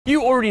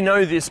You already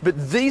know this,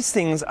 but these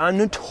things are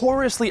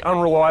notoriously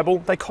unreliable.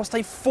 They cost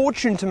a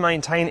fortune to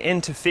maintain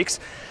and to fix.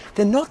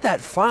 They're not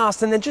that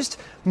fast and they're just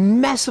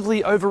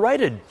massively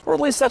overrated. Or at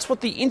least that's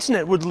what the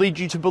internet would lead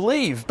you to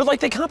believe.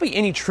 But there can't be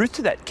any truth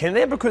to that, can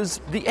there?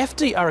 Because the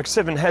FD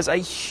RX-7 has a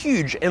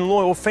huge and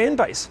loyal fan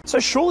base. So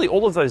surely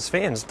all of those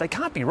fans, they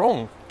can't be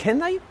wrong, can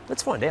they?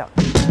 Let's find out.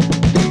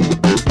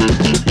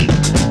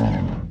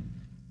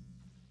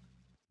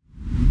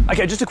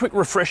 Okay, just a quick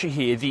refresher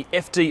here. The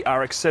FD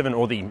RX-7,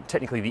 or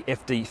technically the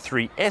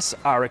FD3S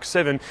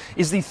RX-7,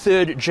 is the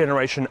third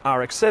generation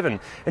RX-7.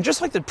 And just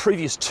like the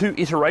previous two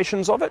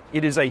iterations of it,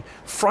 it is a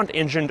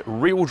front-engined,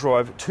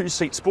 rear-wheel-drive,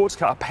 two-seat sports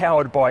car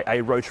powered by a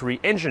rotary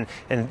engine.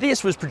 And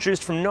this was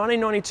produced from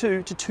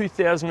 1992 to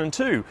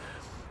 2002.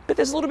 But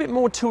there's a little bit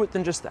more to it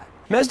than just that.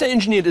 Mazda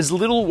engineered as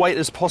little weight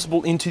as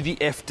possible into the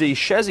FD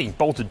chassis,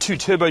 bolted two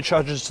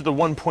turbochargers to the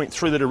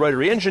 1.3 litre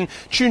rotary engine,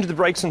 tuned the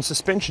brakes and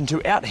suspension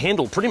to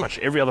out-handle pretty much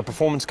every other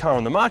performance car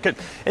on the market,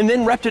 and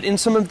then wrapped it in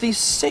some of the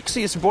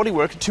sexiest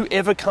bodywork to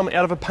ever come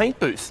out of a paint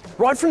booth.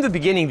 Right from the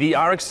beginning, the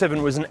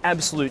RX-7 was an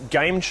absolute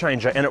game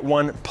changer and it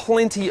won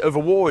plenty of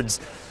awards.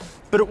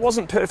 But it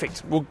wasn't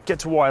perfect. We'll get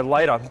to why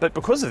later. But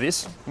because of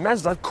this,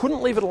 Mazda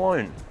couldn't leave it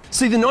alone.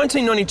 See, the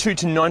 1992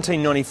 to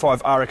 1995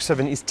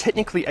 RX-7 is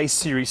technically a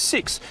Series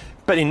 6,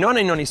 but in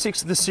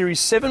 1996, the Series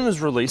 7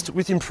 was released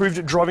with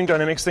improved driving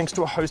dynamics thanks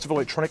to a host of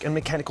electronic and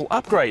mechanical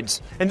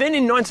upgrades. And then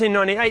in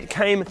 1998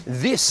 came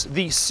this,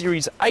 the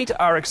Series 8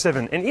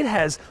 RX-7, and it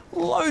has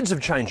loads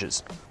of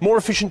changes. More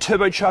efficient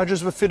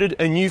turbochargers were fitted,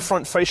 a new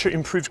front fascia,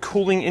 improved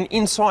cooling, and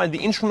inside the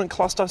instrument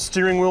cluster,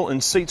 steering wheel,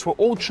 and seats were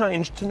all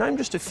changed, to name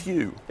just a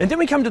few. And then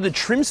we come to the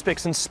trim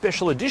specs and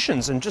special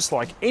editions, and just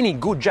like any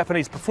good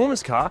Japanese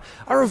performance car,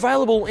 are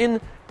available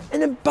in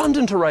an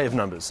abundant array of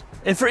numbers.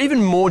 And for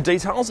even more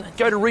details,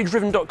 go to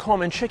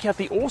ReDriven.com and check out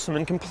the awesome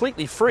and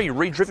completely free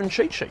ReDriven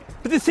cheat sheet.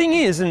 But the thing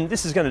is, and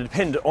this is going to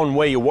depend on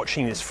where you're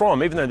watching this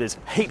from, even though there's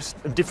heaps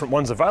of different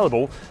ones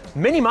available,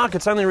 many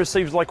markets only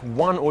received like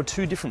one or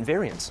two different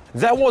variants.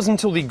 That was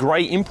until the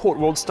grey import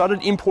world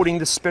started importing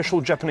the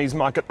special Japanese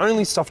market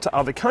only stuff to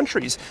other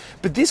countries.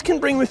 But this can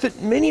bring with it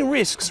many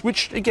risks,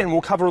 which again we'll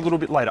cover a little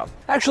bit later.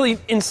 Actually,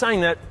 in saying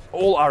that,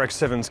 all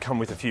RX-7s come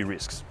with a few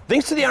risks.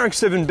 Thanks to the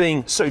RX-7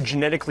 being so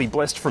genetically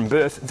blessed from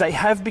birth, they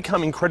have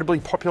become incredibly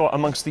popular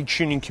amongst the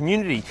tuning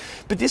community.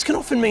 But this can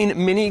often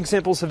mean many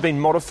examples have been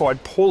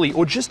modified poorly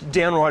or just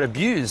downright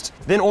abused,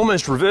 then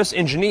almost reverse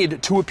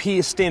engineered to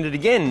appear standard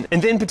again,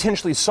 and then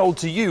potentially sold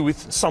to you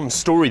with some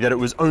story that it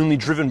was only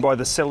driven by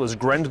the seller's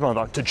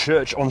grandmother to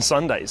church on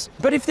Sundays.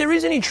 But if there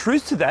is any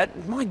truth to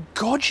that, my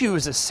God, she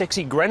was a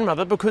sexy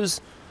grandmother,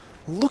 because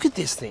look at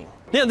this thing.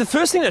 Now, the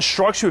first thing that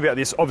strikes you about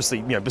this,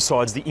 obviously,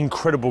 besides the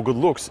incredible good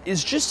looks,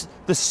 is just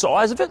the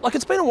size of it. Like,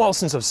 it's been a while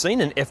since I've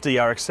seen an FD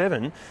RX-7,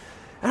 and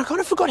I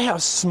kind of forgot how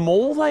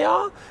small they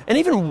are. And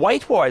even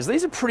weight-wise,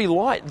 these are pretty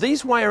light.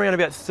 These weigh around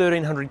about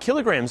 1,300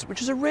 kilograms,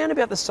 which is around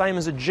about the same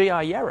as a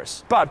GR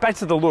Yaris. But back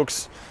to the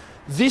looks,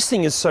 this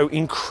thing is so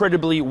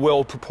incredibly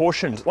well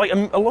proportioned. Like,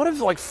 a lot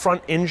of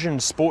front-engine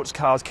sports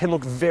cars can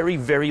look very,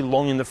 very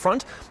long in the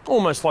front,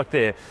 almost like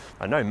they're,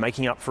 I don't know,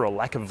 making up for a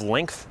lack of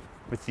length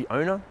with the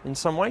owner in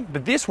some way.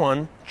 But this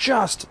one,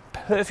 just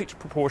perfect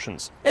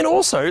proportions. And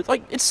also,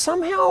 it's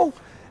somehow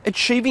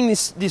achieving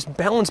this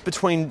balance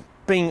between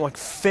being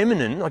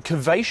feminine,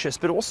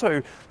 curvaceous, but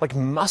also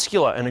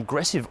muscular and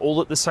aggressive all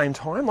at the same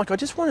time. I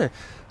just want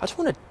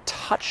to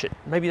touch it.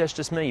 Maybe that's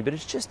just me, but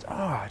it's just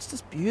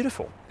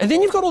beautiful. And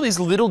then you've got all these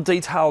little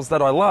details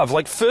that I love.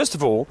 First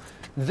of all,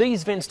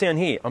 these vents down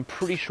here, I'm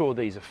pretty sure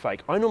these are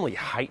fake. I normally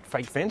hate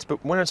fake vents,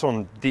 but when it's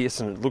on this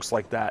and it looks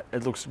like that,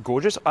 it looks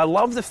gorgeous. I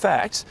love the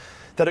fact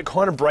that it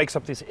kind of breaks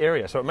up this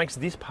area, so it makes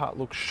this part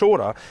look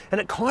shorter, and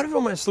it kind of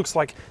almost looks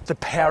like the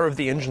power of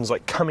the engine's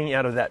coming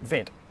out of that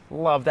vent.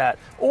 Love that.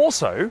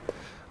 Also,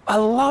 I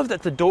love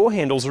that the door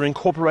handles are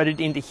incorporated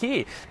into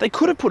here. They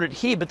could have put it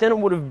here, but then it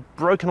would have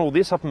broken all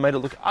this up and made it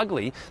look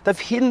ugly. They've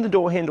hidden the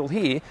door handle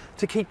here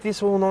to keep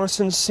this all nice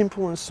and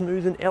simple and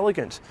smooth and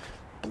elegant.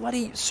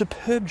 Bloody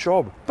superb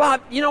job.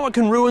 But you know what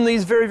can ruin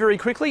these very, very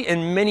quickly,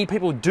 and many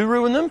people do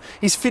ruin them,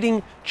 is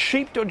fitting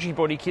cheap, dodgy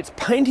body kits,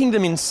 painting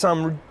them in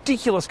some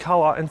ridiculous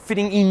colour, and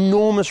fitting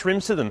enormous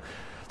rims to them.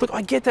 Look,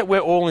 I get that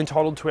we're all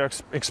entitled to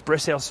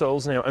express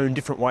ourselves in our own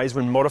different ways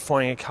when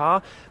modifying a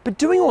car, but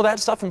doing all that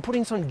stuff and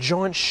putting some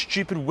giant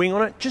stupid wing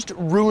on it just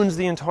ruins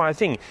the entire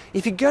thing.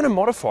 If you're going to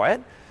modify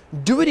it,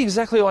 do it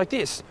exactly like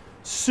this.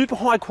 Super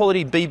high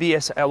quality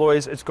BBS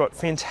alloys, it's got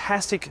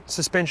fantastic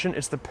suspension,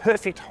 it's the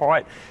perfect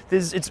height,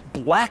 it's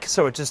black,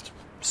 so it's just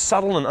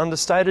subtle and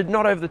understated,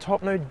 not over the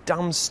top, no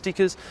dumb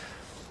stickers.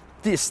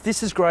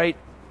 This is great.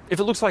 If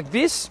it looks like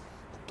this,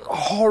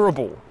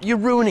 horrible, you're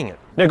ruining it.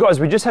 Now guys,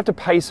 we just have to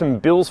pay some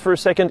bills for a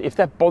second. If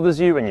that bothers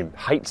you and you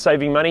hate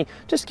saving money,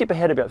 just skip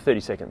ahead about 30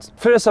 seconds.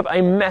 First up,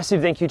 a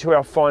massive thank you to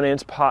our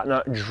finance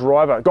partner,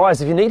 DRIVA.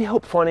 Guys, if you need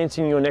help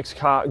financing your next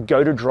car,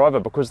 go to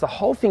DRIVA because the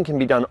whole thing can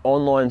be done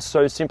online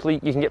so simply.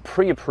 You can get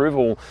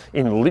pre-approval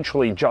in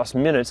literally just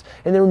minutes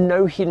and there are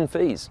no hidden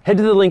fees. Head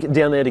to the link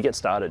down there to get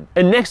started.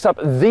 And next up,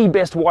 the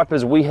best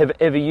wipers we have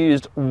ever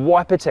used,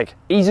 WIPERTECH.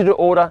 Easy to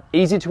order,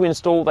 easy to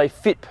install, they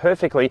fit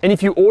perfectly. And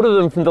if you order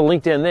them from the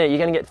link down there, you're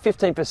going to get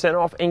 15%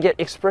 off and get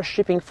express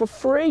shipping for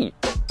free.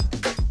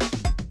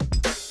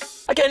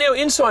 Okay, now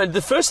inside,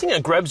 the first thing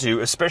that grabs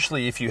you,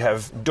 especially if you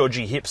have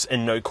dodgy hips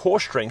and no core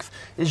strength,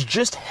 is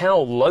just how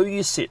low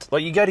you sit.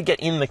 Like you go to get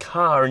in the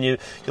car and you're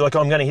like, oh,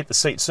 I'm going to hit the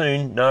seat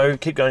soon. No,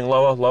 keep going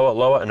lower, lower,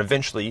 lower, and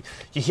eventually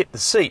you hit the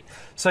seat.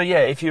 So yeah,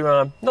 if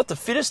you're not the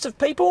fittest of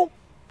people,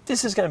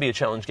 this is going to be a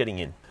challenge getting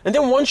in. And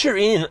then once you're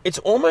in, it's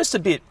almost a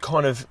bit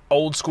kind of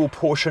old school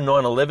Porsche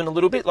 911 a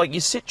little bit. Like you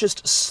sit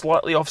just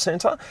slightly off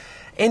center.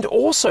 And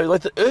also,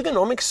 like the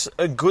ergonomics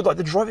are good, like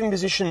the driving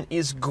position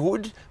is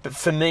good, but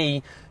for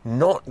me,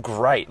 not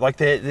great.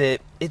 Like I've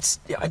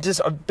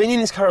been in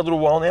this car a little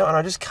while now and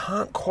I just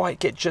can't quite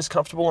get just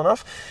comfortable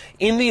enough.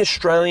 In the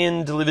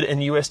Australian delivered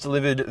and US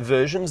delivered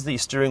versions, the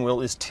steering wheel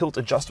is tilt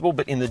adjustable,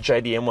 but in the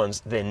JDM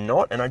ones, they're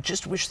not. And I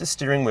just wish the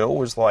steering wheel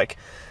was like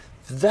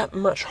that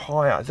much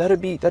higher.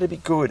 That'd be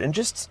good. And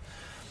just,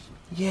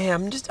 yeah,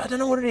 I don't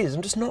know what it is.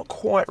 I'm just not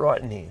quite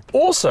right in here.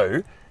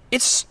 Also,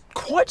 it's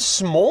quite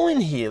small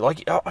in here.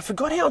 Like I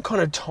forgot how kind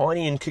of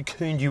tiny and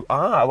cocooned you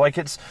are. Like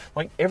it's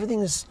like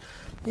everything's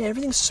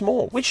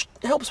small, which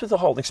helps with the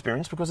whole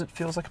experience because it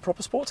feels like a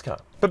proper sports car.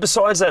 But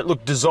besides that,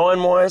 look,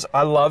 design-wise,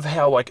 I love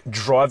how like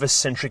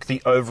driver-centric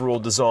the overall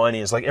design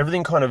is. Like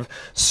everything kind of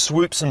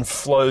swoops and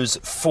flows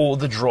for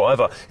the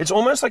driver. It's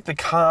almost like the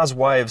car's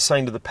way of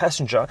saying to the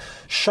passenger,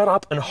 shut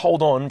up and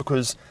hold on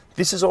because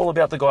this is all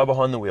about the guy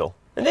behind the wheel.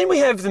 And then we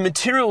have the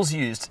materials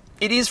used.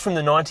 It is from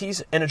the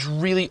 90s and it's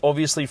really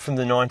obviously from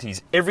the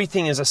 90s.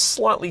 Everything is a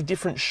slightly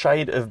different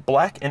shade of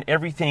black and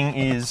everything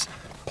is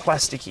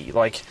plasticky.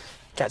 Like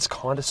that's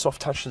kind of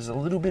soft touch. There's a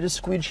little bit of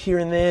squidge here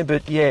and there,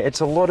 but yeah,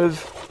 it's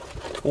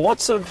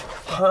lots of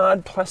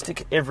hard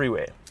plastic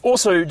everywhere.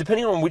 Also,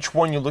 depending on which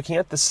one you're looking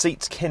at, the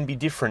seats can be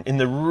different. In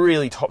the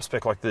really top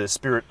spec, like the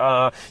Spirit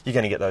R, you're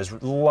going to get those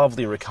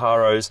lovely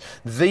Recaros.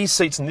 These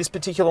seats in this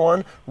particular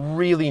one,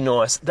 really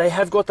nice. They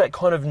have got that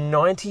kind of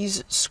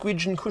 90s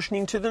squidge and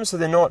cushioning to them, so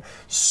they're not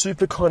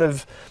super kind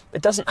of,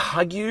 it doesn't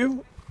hug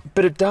you,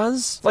 but it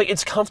does. Like,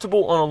 it's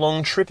comfortable on a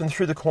long trip and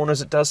through the corners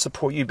it does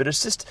support you, but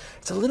it's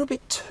a little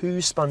bit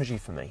too spongy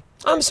for me.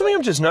 Something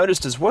I've just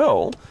noticed as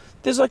well,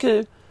 there's like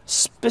a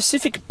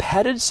specific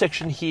padded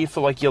section here for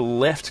like your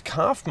left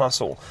calf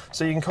muscle,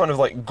 so you can kind of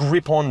like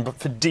grip on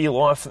for dear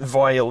life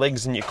via your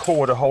legs and your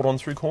core to hold on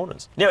through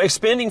corners. Now,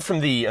 expanding from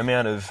the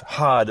amount of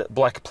hard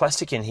black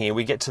plastic in here,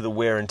 we get to the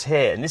wear and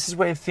tear, and this is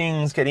where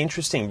things get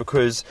interesting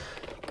because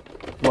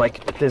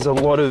like there's a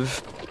lot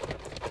of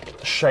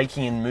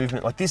shaking and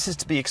movement. Like this is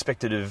to be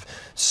expected of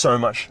so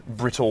much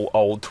brittle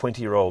old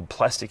 20-year-old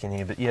plastic in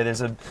here, but yeah,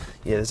 there's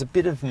a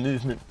bit of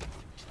movement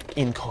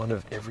in kind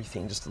of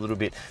everything, just a little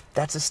bit.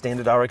 That's a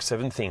standard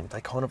RX-7 thing.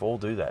 They kind of all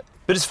do that.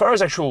 But as far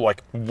as actual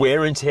like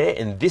wear and tear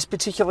in this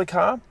particular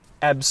car,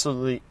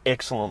 absolutely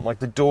excellent. Like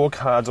the door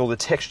cards, all the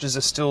textures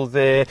are still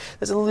there.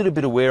 There's a little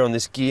bit of wear on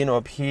this gear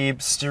knob here.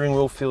 Steering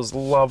wheel feels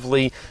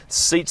lovely.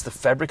 Seats, the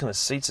fabric on the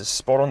seats is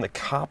spot on. The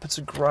carpets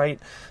are great.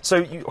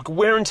 So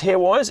wear and tear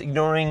wise,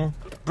 ignoring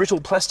brittle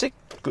plastic,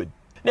 good.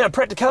 Now,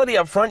 practicality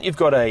up front, you've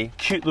got a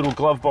cute little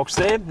glove box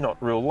there, not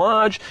real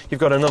large.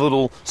 You've got another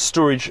little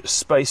storage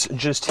space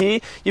just here.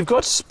 You've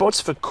got spots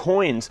for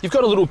coins. You've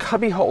got a little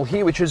cubby hole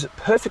here, which is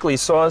perfectly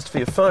sized for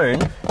your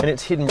phone, and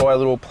it's hidden by a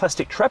little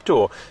plastic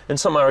trapdoor. And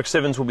some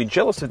RX-7s will be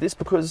jealous of this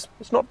because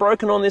it's not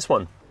broken on this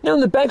one. Now, in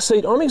the back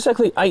seat, I'm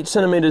exactly 8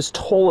 centimetres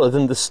taller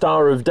than the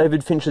star of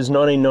David Fincher's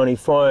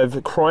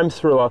 1995 crime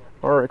thriller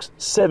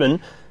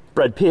RX-7,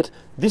 Brad Pitt.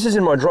 This is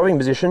in my driving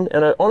position,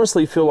 and I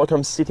honestly feel like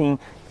I'm sitting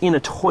in a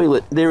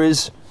toilet. There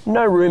is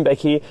no room back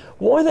here.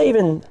 Why they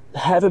even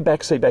have a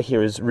back seat back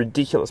here is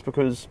ridiculous,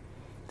 because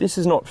this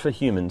is not for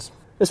humans.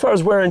 As far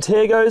as wear and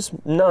tear goes,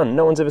 none.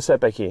 No one's ever sat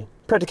back here.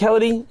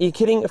 Practicality? Are you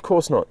kidding? Of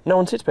course not. No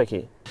one sits back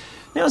here.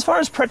 Now, as far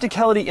as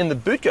practicality in the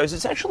boot goes,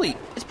 it's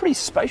pretty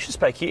spacious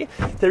back here.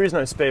 There is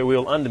no spare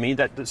wheel under me,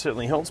 that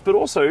certainly helps, but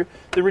also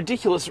the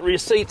ridiculous rear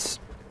seats,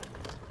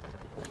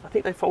 I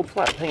think they fold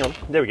flat. Hang on,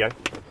 there we go.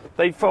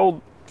 They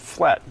fold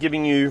flat,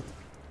 giving you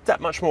that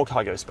much more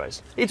cargo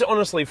space. It's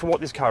honestly, for what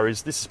this car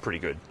is, this is pretty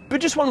good.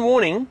 But just one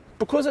warning,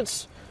 because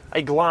it's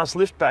a glass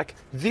liftback,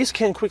 this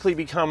can quickly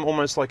become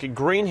almost like a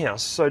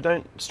greenhouse, so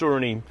don't store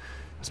any, I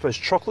suppose,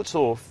 chocolates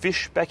or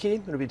fish back here.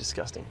 It'll be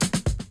disgusting.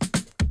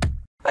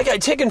 Okay,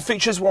 tech and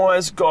features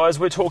wise, guys,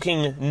 we're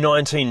talking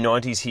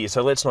 1990s here,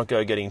 so let's not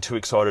go getting too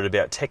excited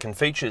about tech and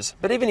features.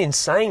 But even in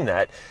saying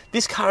that,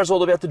 this car is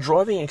all about the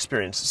driving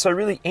experience, so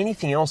really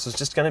anything else is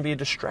just going to be a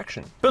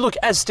distraction. But look,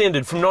 as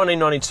standard, from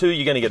 1992,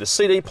 you're going to get a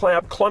CD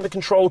play-up, climate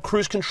control,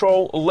 cruise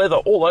control, leather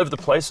all over the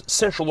place,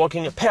 central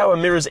locking, power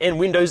mirrors and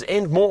windows,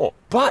 and more.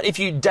 But if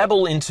you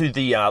dabble into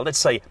the, let's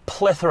say,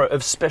 plethora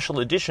of special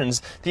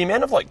editions, the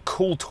amount of like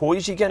cool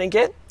toys you're going to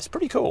get is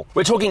pretty cool.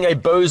 We're talking a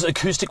Bose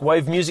acoustic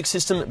wave music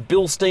system,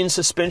 Bilstein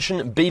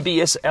suspension,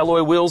 BBS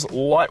alloy wheels,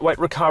 lightweight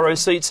Recaro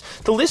seats.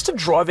 The list of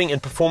driving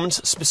and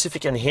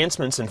performance-specific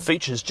enhancements and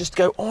features just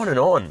go on.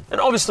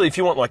 And obviously, if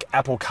you want like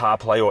Apple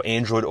CarPlay or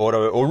Android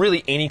Auto or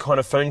really any kind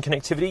of phone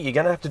connectivity, you're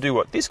going to have to do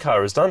what this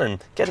car has done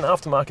and get an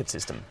aftermarket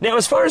system. Now,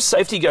 as far as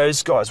safety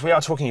goes, guys, we are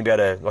talking about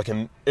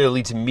an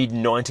early to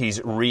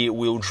mid-90s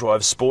rear-wheel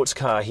drive sports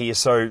car here,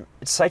 so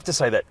it's safe to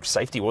say that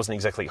safety wasn't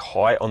exactly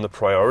high on the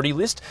priority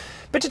list.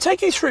 But to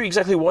take you through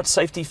exactly what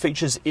safety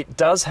features it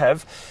does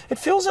have, it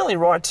feels only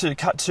right to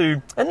cut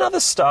to another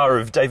star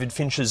of David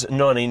Fincher's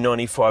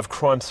 1995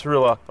 crime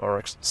thriller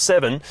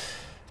RX-7.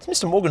 It's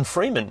Mr. Morgan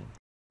Freeman.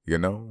 You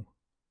know,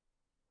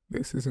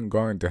 this isn't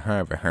going to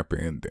have a happy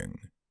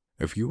ending.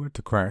 If you were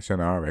to crash an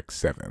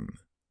RX-7,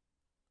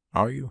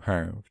 all you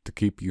have to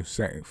keep you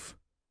safe,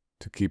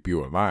 to keep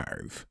you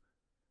alive,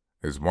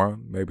 is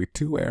one, maybe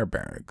two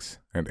airbags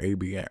and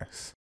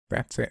ABS.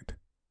 That's it.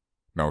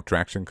 No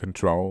traction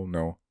control,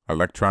 no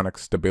electronic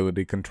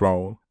stability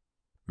control.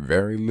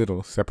 Very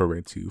little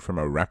separates you from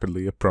a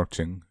rapidly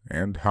approaching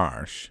and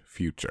harsh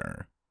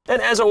future.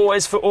 And as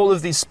always, for all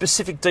of these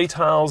specific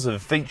details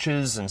of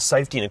features and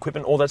safety and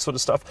equipment, all that sort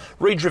of stuff,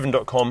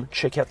 ReDriven.com,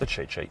 check out the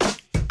cheat sheet.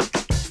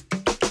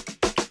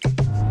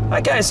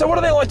 Okay, so what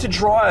do they like to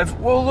drive?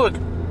 Well, look,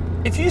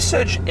 if you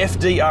search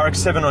FD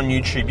RX-7 on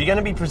YouTube, you're going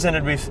to be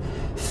presented with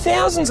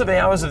thousands of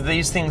hours of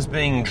these things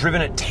being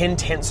driven at 10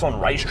 tenths on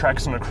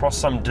racetracks and across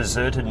some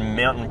deserted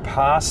mountain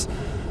pass.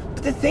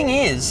 But the thing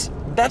is,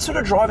 that sort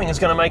of driving is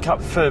going to make up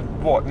for,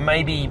 what,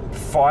 maybe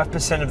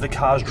 5% of the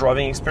car's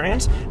driving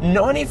experience.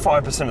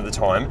 95% of the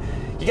time,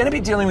 you're going to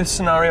be dealing with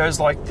scenarios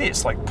like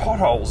this, like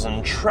potholes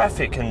and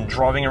traffic and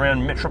driving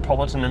around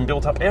metropolitan and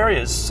built-up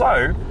areas.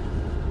 So,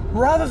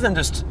 rather than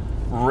just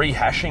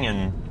rehashing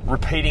and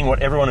repeating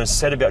what everyone has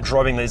said about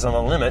driving these on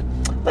the limit,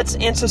 let's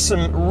answer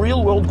some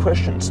real-world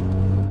questions.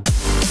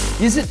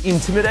 Is it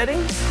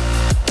intimidating?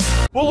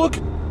 Well, look,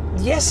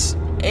 yes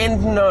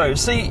and no.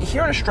 See,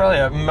 here in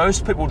Australia,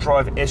 most people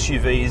drive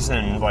SUVs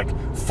and like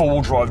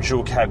four-wheel drive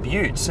dual cab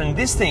utes, and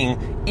this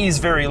thing is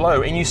very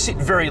low, and you sit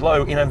very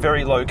low in a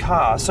very low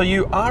car, so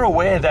you are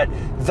aware that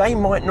they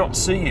might not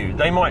see you,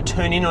 they might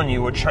turn in on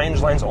you or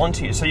change lanes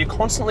onto you, so you're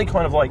constantly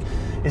kind of like,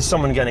 is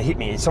someone going to hit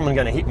me? Is someone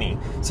going to hit me?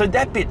 So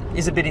that bit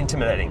is a bit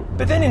intimidating.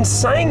 But then in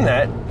saying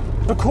that,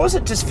 because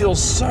it just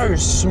feels so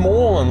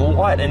small and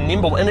light and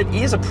nimble, and it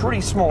is a pretty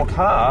small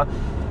car,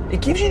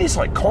 it gives you this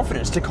like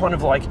confidence to kind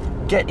of like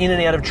get in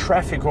and out of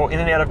traffic or in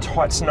and out of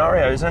tight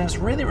scenarios, and it's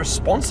really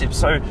responsive.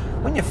 So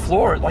when you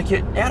floor it, like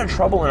you're out of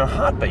trouble in a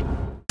heartbeat.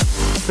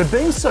 But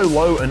being so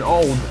low and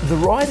old, the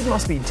ride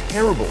must be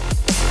terrible.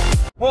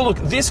 Well, look,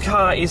 this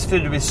car is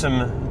fitted with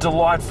some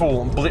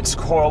delightful Blitz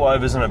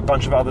coilovers and a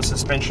bunch of other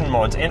suspension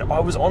mods, and I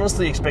was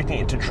honestly expecting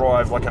it to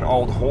drive like an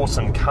old horse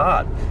and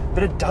cart,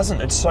 but it doesn't.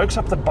 It soaks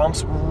up the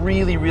bumps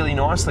really, really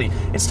nicely.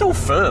 It's still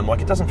firm, like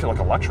it doesn't feel like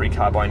a luxury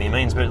car by any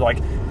means, but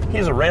like,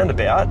 here's a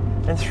roundabout,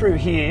 and through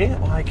here,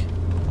 like,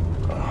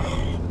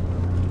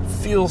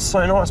 feels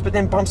so nice, but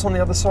then bumps on the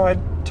other side,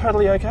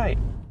 totally okay.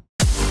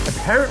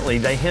 Apparently,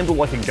 they handle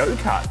like a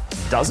go-kart.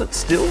 Does it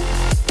still?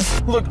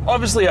 Look,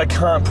 obviously I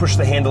can't push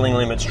the handling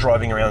limits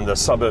driving around the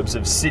suburbs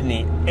of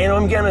Sydney, and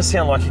I'm going to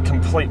sound like a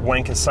complete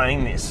wanker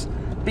saying this,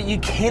 but you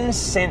can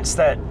sense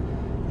that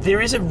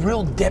there is a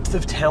real depth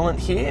of talent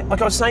here.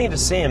 Like I was saying to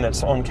Sam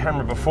that's on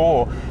camera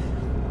before,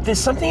 there's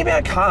something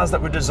about cars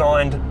that were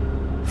designed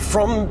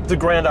from the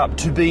ground up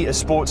to be a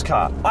sports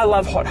car. I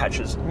love hot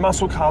hatches,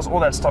 muscle cars, all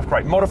that stuff,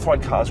 great.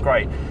 Modified cars,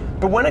 great.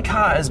 But when a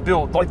car is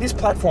built, like this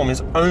platform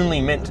is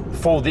only meant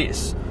for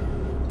this,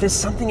 there's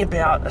something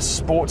about a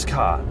sports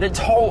car. Its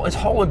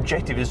whole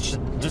objective is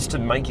just to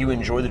make you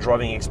enjoy the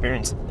driving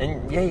experience.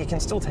 And yeah, you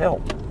can still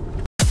tell.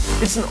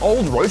 It's an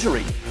old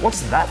rotary.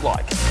 What's that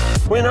like?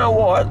 Well, you know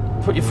what?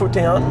 Put your foot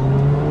down.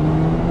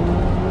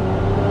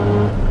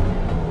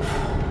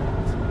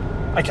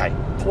 Okay,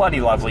 bloody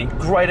lovely,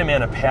 great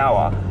amount of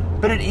power,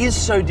 but it is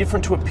so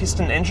different to a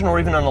piston engine or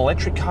even an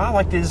electric car.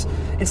 Like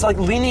it's like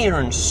linear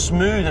and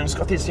smooth, and it's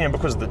got this, you know,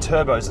 because of the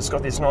turbos, it's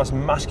got this nice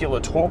muscular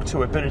torque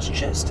to it, but it's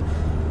just,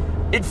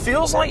 it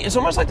feels like, it's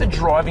almost like the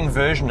driving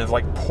version of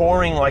like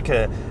pouring like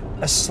a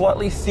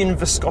slightly thin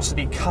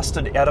viscosity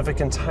custard out of a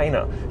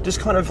container. Just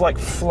kind of like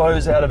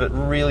flows out of it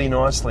really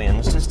nicely, and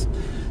it's just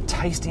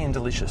tasty and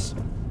delicious.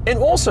 And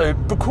also,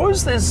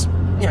 because there's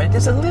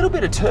a little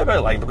bit of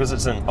turbo lag because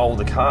it's an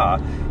older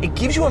car, it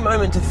gives you a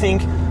moment to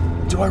think,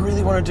 do I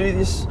really want to do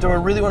this? Do I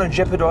really want to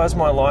jeopardize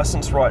my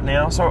license right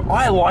now? So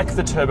I like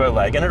the turbo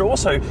lag, and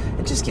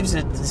it just gives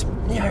it this,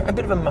 a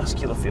bit of a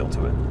muscular feel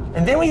to it.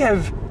 And then we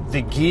have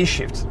the gear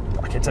shift.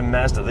 Like, it's a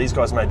Mazda. These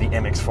guys made the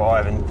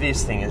MX-5, and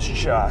this thing is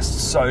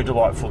just so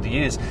delightful to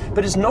use.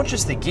 But it's not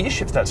just the gear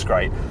shift that's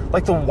great.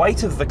 Like the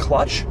weight of the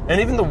clutch, and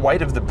even the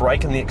weight of the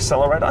brake and the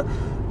accelerator,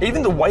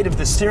 even the weight of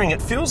the steering,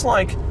 it feels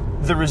like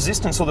the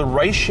resistance or the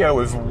ratio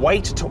of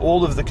weight to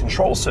all of the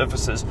control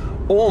surfaces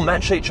all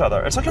match each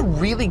other. It's like a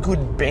really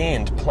good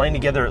band playing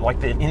together like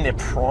they're in their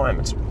prime.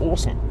 It's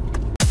awesome.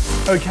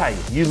 Okay,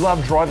 you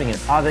love driving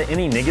it. Are there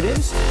any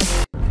negatives?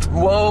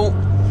 Well,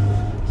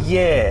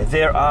 yeah,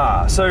 there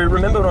are. So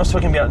remember when I was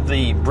talking about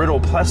the brittle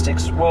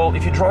plastics? Well,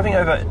 if you're driving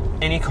over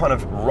any kind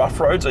of rough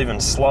roads, or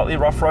even slightly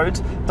rough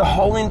roads, the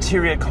whole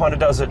interior kind of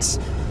does its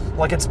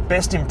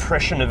best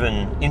impression of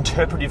an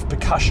interpretive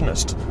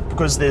percussionist,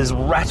 because there's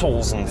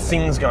rattles and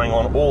things going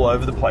on all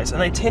over the place, and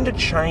they tend to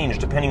change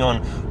depending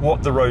on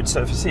what the road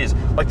surface is.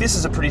 Like this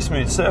is a pretty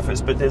smooth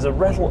surface, but there's a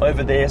rattle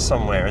over there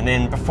somewhere, and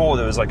then before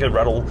there was like a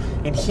rattle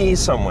in here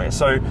somewhere.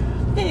 So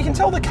yeah, you can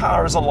tell the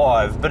car is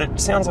alive, but it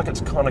sounds like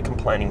it's kind of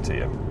complaining to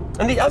you.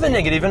 And the other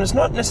negative, and it's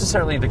not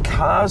necessarily the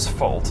car's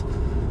fault,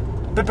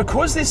 but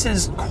because this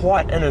is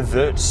quite an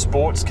overt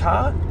sports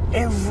car,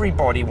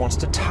 everybody wants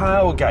to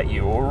tailgate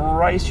you or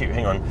race you.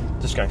 Hang on,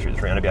 just going through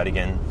the roundabout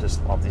again.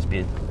 Just love this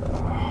bit.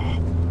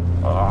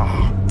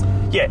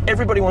 Yeah,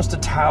 everybody wants to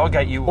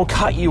tailgate you or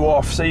cut you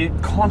off, so you're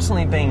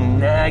constantly being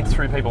nagged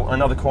through people.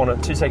 Another corner,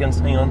 2 seconds,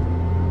 hang on.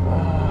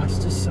 Oh, it's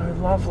just so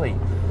lovely.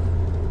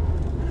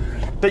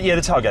 But yeah,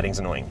 the tailgating's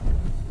annoying.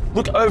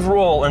 Look,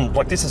 overall, and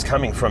like this is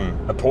coming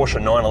from a Porsche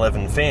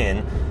 911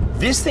 fan,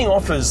 this thing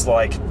offers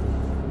like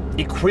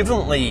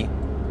equivalently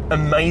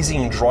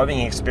amazing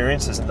driving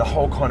experiences and the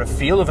whole kind of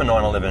feel of a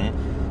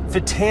 911 for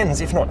tens,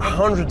 if not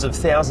hundreds of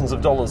thousands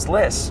of dollars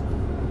less.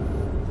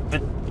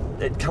 But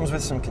it comes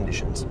with some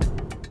conditions.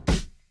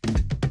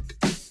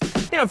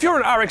 Now, if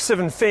you're an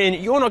RX-7 fan,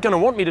 you're not going to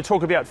want me to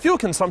talk about fuel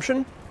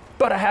consumption,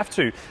 but I have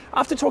to.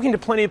 After talking to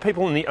plenty of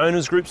people in the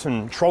owners groups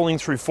and trolling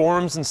through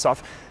forums and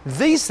stuff,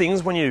 these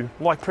things, when you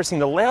like pressing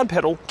the loud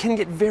pedal, can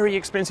get very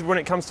expensive when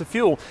it comes to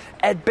fuel.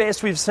 At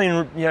best, we've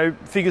seen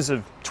figures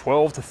of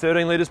 12 to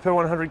 13 litres per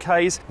 100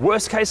 Ks.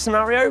 Worst case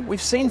scenario,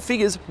 we've seen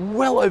figures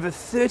well over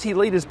 30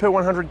 litres per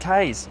 100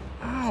 Ks.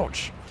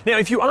 Ouch. Now,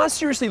 if you are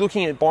seriously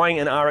looking at buying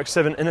an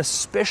RX-7, and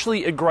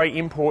especially a grey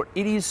import,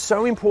 it is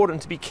so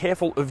important to be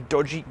careful of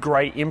dodgy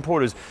grey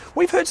importers.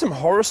 We've heard some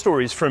horror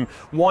stories, from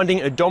winding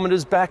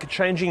odometers back,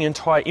 changing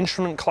entire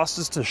instrument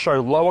clusters to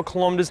show lower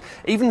kilometres,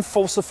 even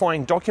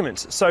falsifying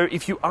documents. So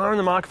if you are in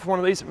the market for one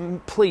of these,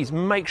 please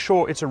make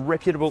sure it's a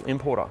reputable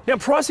importer. Now,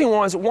 pricing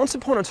wise, once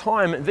upon a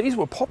time, these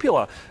were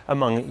popular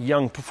among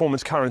young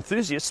performance car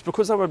enthusiasts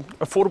because they were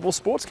affordable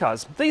sports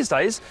cars. These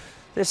days,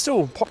 they're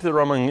still popular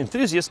among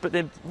enthusiasts, but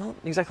they're not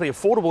exactly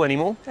affordable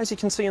anymore, as you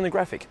can see in the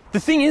graphic. The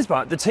thing is,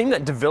 but the team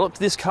that developed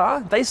this car,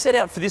 they set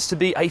out for this to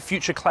be a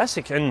future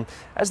classic, and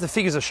as the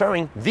figures are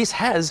showing, this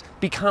has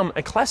become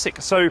a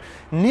classic. So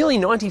nearly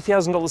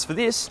 $90,000 for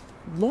this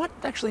might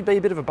actually be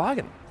a bit of a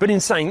bargain. But in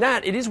saying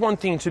that, it is one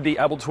thing to be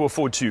able to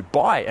afford to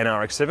buy an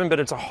RX-7, but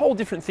it's a whole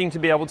different thing to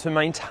be able to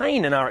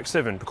maintain an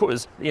RX-7,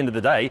 because at the end of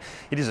the day,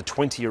 it is a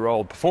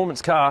 20-year-old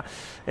performance car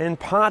and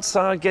parts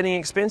are getting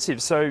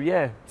expensive. So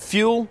yeah,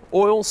 fuel,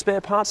 oil,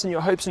 spare parts, and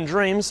your hopes and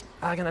dreams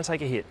are going to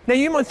take a hit. Now,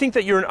 you might think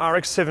that you're an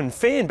RX-7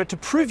 fan, but to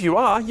prove you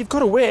are, you've got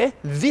to wear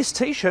this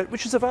t-shirt,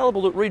 which is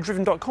available at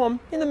ReDriven.com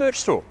in the merch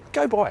store.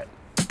 Go buy it.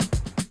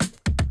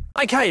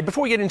 Okay,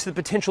 before we get into the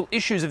potential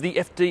issues of the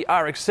FD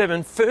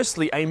RX-7,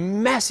 firstly, a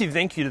massive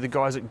thank you to the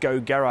guys at Go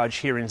Garage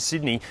here in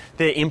Sydney.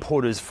 They're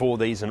importers for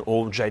these and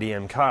all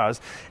JDM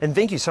cars. And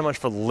thank you so much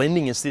for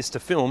lending us this to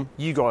film.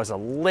 You guys are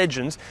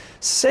legends.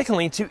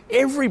 Secondly, to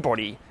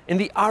everybody in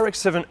the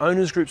RX-7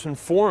 owners groups and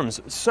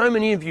forums. So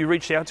many of you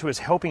reached out to us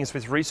helping us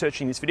with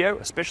researching this video,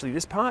 especially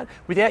this part.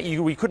 Without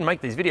you, we couldn't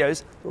make these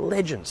videos.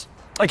 Legends.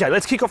 Okay,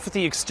 let's kick off with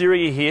the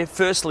exterior here.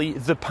 Firstly,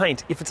 the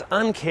paint. If it's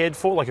uncared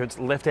for, like if it's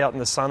left out in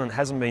the sun and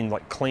hasn't been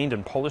like cleaned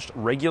and polished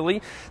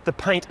regularly, the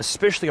paint,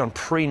 especially on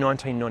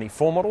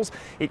pre-1994 models,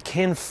 it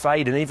can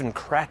fade and even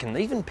crack and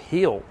even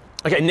peel.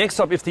 Okay, next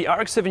up, if the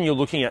RX-7 you're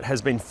looking at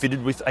has been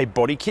fitted with a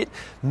body kit,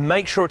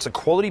 make sure it's a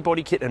quality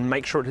body kit and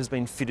make sure it has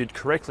been fitted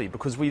correctly,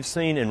 because we've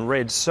seen and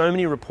read so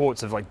many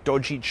reports of like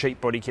dodgy, cheap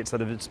body kits that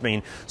have just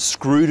been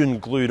screwed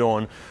and glued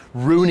on,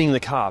 ruining the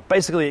car.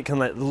 Basically, it can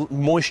let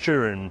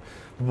moisture and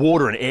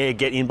water and air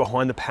get in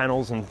behind the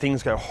panels and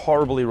things go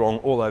horribly wrong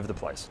all over the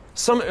place.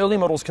 Some early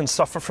models can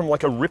suffer from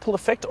like a ripple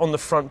effect on the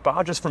front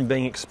bar just from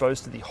being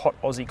exposed to the hot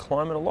Aussie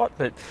climate a lot,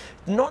 but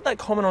not that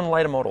common on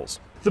later models.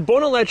 The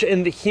bonnet latch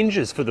and the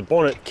hinges for the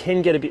bonnet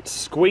can get a bit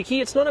squeaky.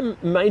 It's not a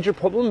major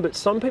problem, but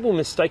some people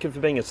mistake it for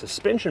being a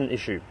suspension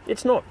issue.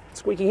 It's not.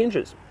 Squeaky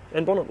hinges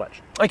and bonnet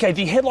latch. Okay,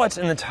 the headlights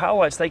and the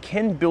taillights, they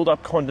can build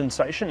up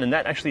condensation, and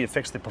that actually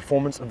affects the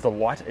performance of the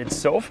light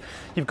itself.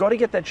 You've got to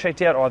get that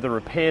checked out, either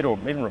repaired or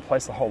even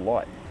replace the whole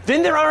light.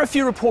 Then there are a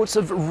few reports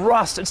of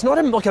rust. It's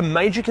not like a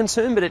major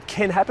concern, but it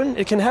can happen.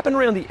 It can happen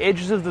around the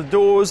edges of the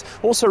doors,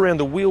 also around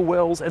the wheel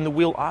wells and the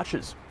wheel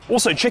arches.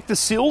 Also, check the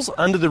seals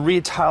under the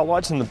rear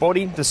taillights and the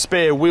body, the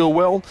spare wheel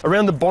well,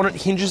 around the bonnet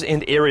hinges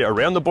and area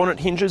around the bonnet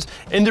hinges,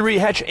 and the rear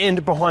hatch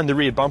and behind the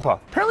rear bumper.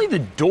 Apparently the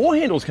door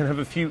handles can have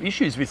a few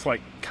issues with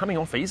like coming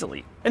off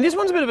easily. And this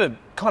one's a bit of a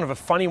kind of a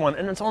funny one,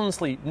 and it's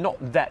honestly not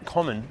that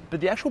common, but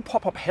the actual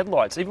pop-up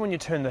headlights, even when you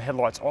turn the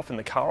headlights off and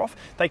the car off,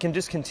 they can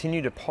just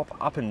continue to pop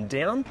up and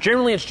down.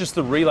 Generally it's just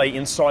the relay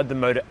inside the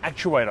motor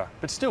actuator,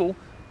 but still,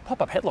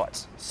 pop-up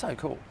headlights, so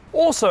cool.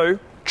 Also,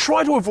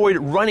 try to avoid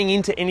running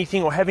into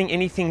anything or having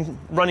anything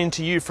run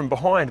into you from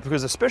behind,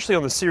 because especially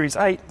on the Series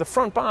 8, the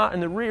front bar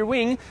and the rear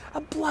wing are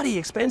bloody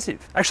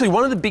expensive. Actually,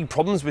 one of the big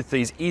problems with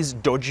these is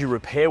dodgy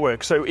repair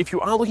work. So if you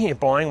are looking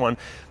at buying one,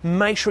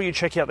 make sure you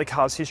check out the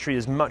car's history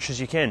as much as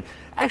you can.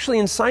 Actually,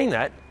 in saying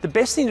that, the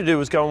best thing to do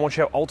is go and watch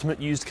our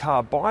Ultimate Used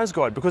Car Buyer's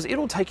Guide, because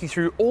it'll take you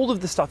through all of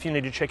the stuff you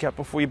need to check out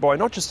before you buy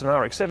not just an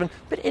RX-7,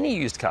 but any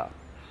used car.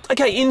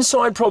 Okay,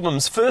 inside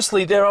problems.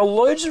 Firstly, there are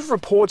loads of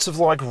reports of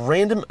like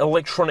random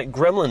electronic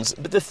gremlins,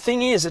 but the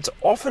thing is, it's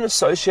often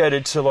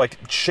associated to like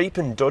cheap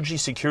and dodgy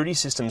security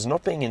systems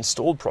not being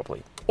installed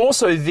properly.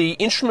 Also, the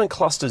instrument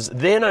clusters,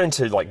 they're known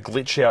to like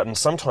glitch out and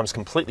sometimes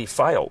completely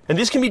fail. And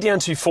this can be down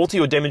to faulty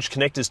or damaged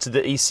connectors to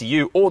the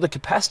ECU or the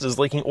capacitors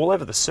leaking all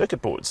over the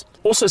circuit boards.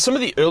 Also, some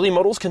of the early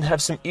models can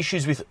have some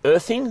issues with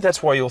earthing.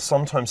 That's why you'll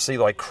sometimes see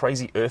like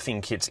crazy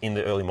earthing kits in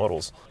the early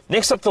models.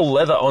 Next up, the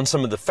leather on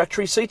some of the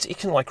factory seats, it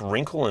can like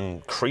wrinkle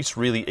and crease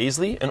really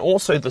easily. And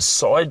also the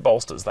side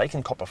bolsters, they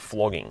can cop a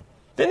flogging.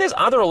 Then there's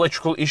other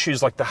electrical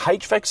issues like the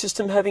HVAC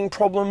system having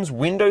problems,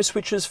 window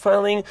switches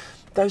failing,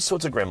 those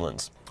sorts of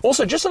gremlins.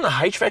 Also, just on the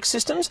HVAC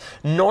systems,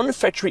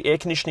 non-factory air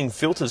conditioning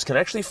filters can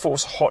actually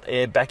force hot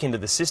air back into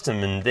the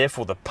system, and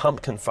therefore the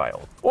pump can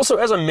fail. Also,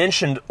 as I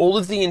mentioned, all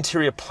of the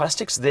interior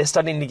plastics, they're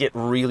starting to get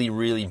really,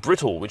 really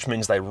brittle, which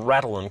means they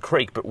rattle and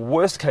creak, but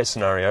worst case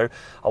scenario,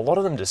 a lot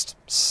of them just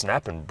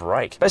snap and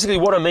break. Basically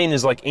what I mean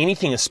is like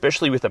anything,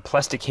 especially with a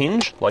plastic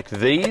hinge, like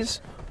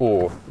these,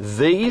 or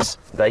these,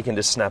 they can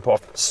just snap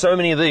off. So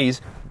many of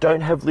these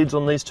don't have lids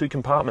on these two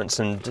compartments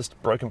and just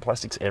broken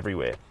plastics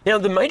everywhere. Now,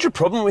 the major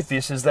problem with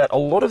this is that a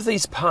lot of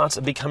these parts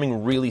are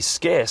becoming really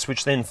scarce,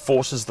 which then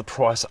forces the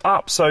price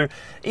up. So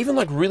even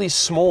like really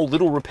small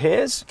little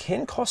repairs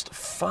can cost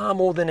far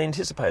more than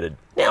anticipated.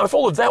 Now, if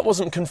all of that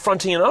wasn't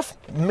confronting enough,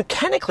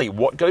 mechanically,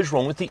 what goes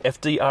wrong with the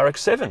FD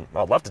RX-7?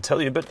 I'd love to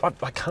tell you, but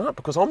I can't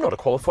because I'm not a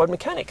qualified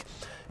mechanic.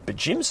 But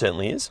Jim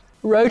certainly is.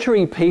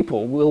 Rotary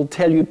people will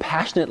tell you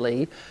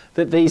passionately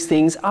that these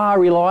things are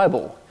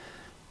reliable,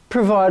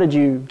 provided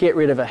you get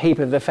rid of a heap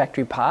of the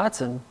factory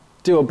parts and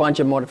do a bunch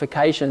of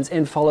modifications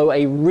and follow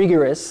a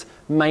rigorous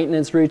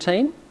maintenance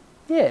routine.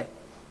 Yeah,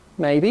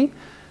 maybe.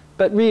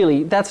 But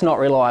really, that's not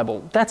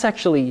reliable. That's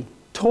actually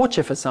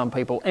torture for some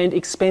people, and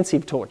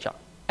expensive torture.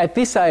 At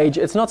this age,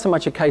 it's not so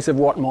much a case of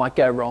what might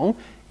go wrong,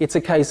 it's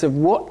a case of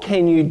what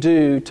can you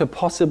do to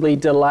possibly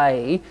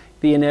delay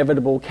the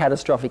inevitable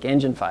catastrophic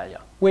engine failure.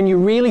 When you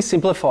really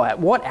simplify it,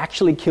 what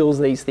actually kills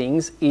these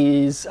things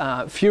is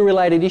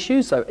fuel-related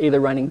issues, so either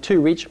running too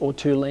rich or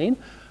too lean,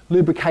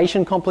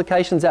 lubrication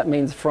complications, that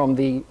means from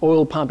the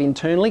oil pump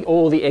internally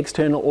or the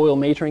external oil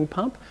metering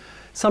pump.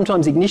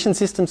 Sometimes ignition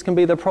systems can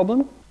be the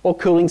problem, or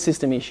cooling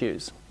system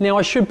issues. Now,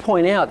 I should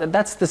point out that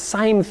that's the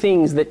same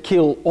things that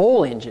kill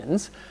all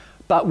engines,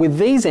 but with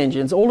these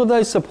engines, all of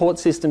those support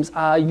systems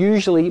are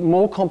usually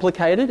more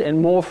complicated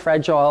and more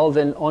fragile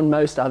than on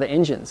most other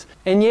engines.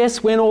 And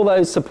yes, when all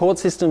those support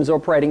systems are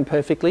operating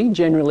perfectly,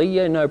 generally,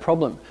 yeah, no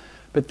problem.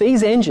 But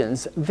these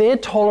engines, their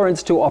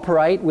tolerance to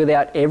operate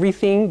without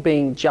everything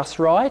being just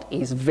right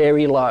is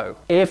very low.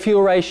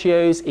 Air-fuel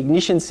ratios,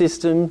 ignition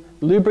system,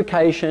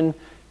 lubrication,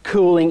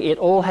 cooling, it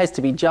all has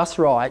to be just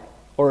right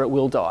or it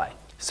will die.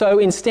 So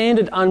in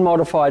standard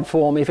unmodified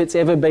form, if it's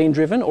ever been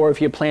driven or if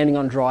you're planning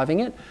on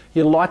driving it,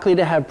 you're likely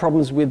to have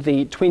problems with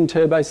the twin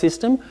turbo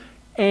system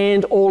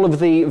and all of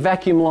the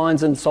vacuum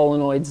lines and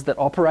solenoids that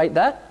operate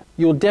that.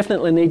 You'll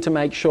definitely need to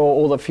make sure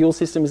all the fuel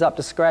system is up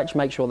to scratch,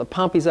 make sure the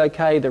pump is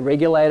okay, the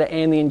regulator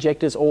and the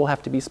injectors all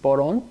have to be spot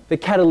on. The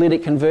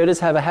catalytic converters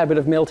have a habit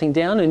of melting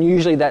down, and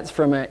usually that's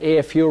from an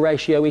air-fuel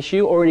ratio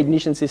issue or an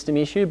ignition system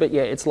issue, but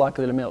yeah, it's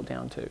likely to melt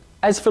down too.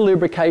 As for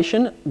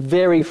lubrication,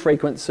 very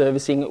frequent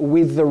servicing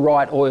with the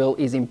right oil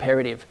is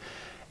imperative.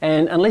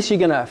 And unless you're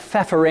going to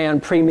faff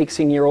around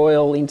pre-mixing your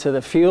oil into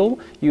the fuel,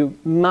 you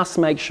must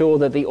make sure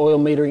that the oil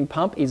metering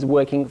pump is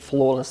working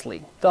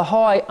flawlessly. The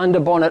high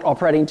under-bonnet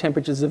operating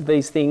temperatures of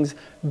these things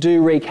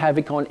do wreak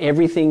havoc on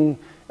everything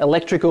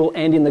electrical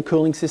and in the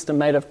cooling system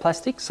made of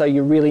plastic, so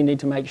you really need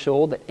to make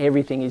sure that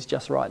everything is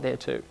just right there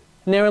too.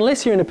 Now,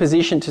 unless you're in a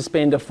position to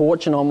spend a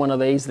fortune on one of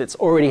these that's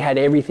already had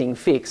everything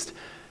fixed,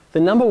 the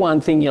number one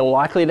thing you're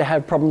likely to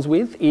have problems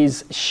with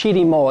is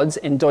shitty mods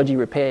and dodgy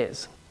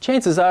repairs.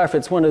 Chances are, if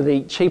it's one of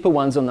the cheaper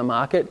ones on the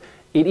market,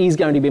 it is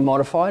going to be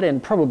modified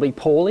and probably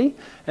poorly,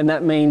 and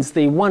that means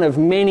the one of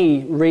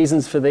many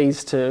reasons for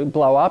these to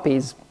blow up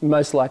is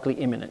most likely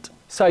imminent.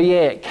 So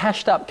yeah,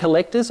 cashed up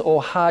collectors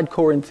or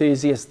hardcore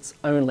enthusiasts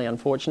only,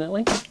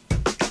 unfortunately.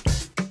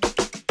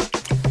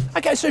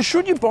 Okay, so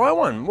should you buy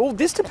one? Well,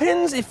 this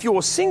depends if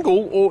you're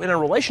single or in a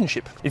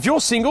relationship. If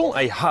you're single,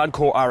 a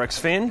hardcore RX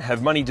fan,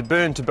 have money to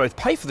burn to both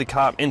pay for the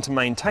car and to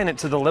maintain it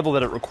to the level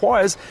that it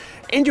requires,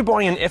 and you're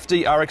buying an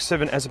FD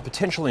RX-7 as a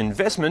potential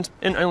investment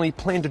and only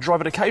plan to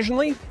drive it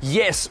occasionally,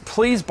 yes,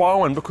 please buy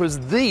one, because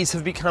these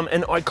have become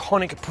an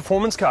iconic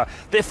performance car.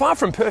 They're far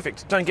from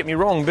perfect, don't get me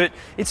wrong, but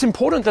it's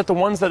important that the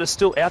ones that are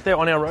still out there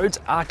on our roads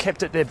are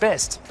kept at their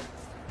best.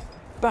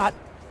 But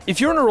if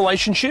you're in a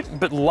relationship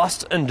but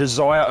lust and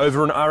desire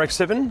over an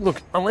RX-7,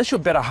 look, unless your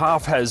better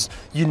half has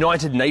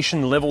United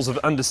Nation levels of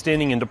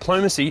understanding and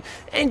diplomacy,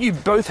 and you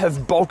both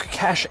have bulk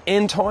cash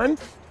and time,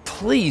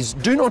 please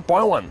do not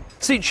buy one.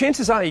 See,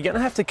 chances are you're going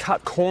to have to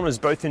cut corners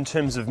both in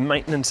terms of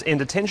maintenance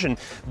and attention,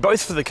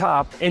 both for the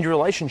car and your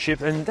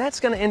relationship, and that's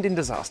going to end in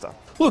disaster.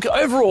 Look,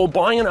 overall,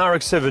 buying an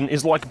RX-7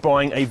 is like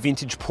buying a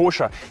vintage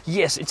Porsche.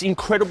 Yes, it's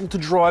incredible to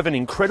drive and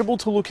incredible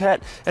to look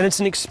at, and it's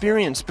an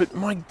experience, but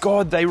my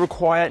God, they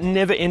require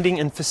never-ending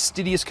and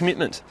fastidious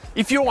commitment.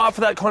 If you're up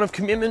for that kind of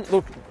commitment,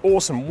 look,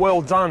 awesome,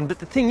 well done, but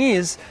the thing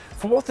is,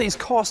 for what these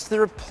cost,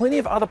 there are plenty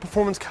of other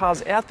performance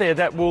cars out there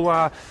that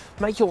will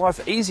make your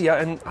life easier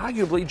and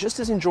arguably just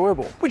as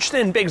enjoyable. Which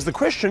then begs the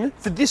question,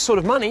 for this sort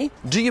of money,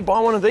 do you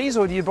buy one of these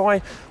or do you buy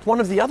one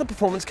of the other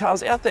performance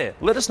cars out there?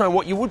 Let us know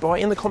what you would buy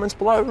in the comments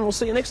below and we'll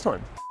see you next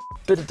time.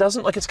 But it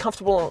doesn't, like, it's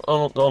comfortable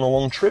on a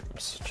long trip.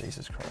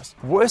 Jesus Christ.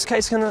 Worst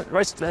case, gonna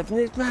race, go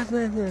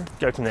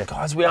from there.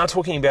 Guys, we are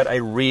talking about a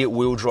rear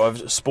wheel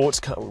drive sports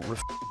car.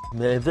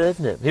 Here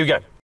we go.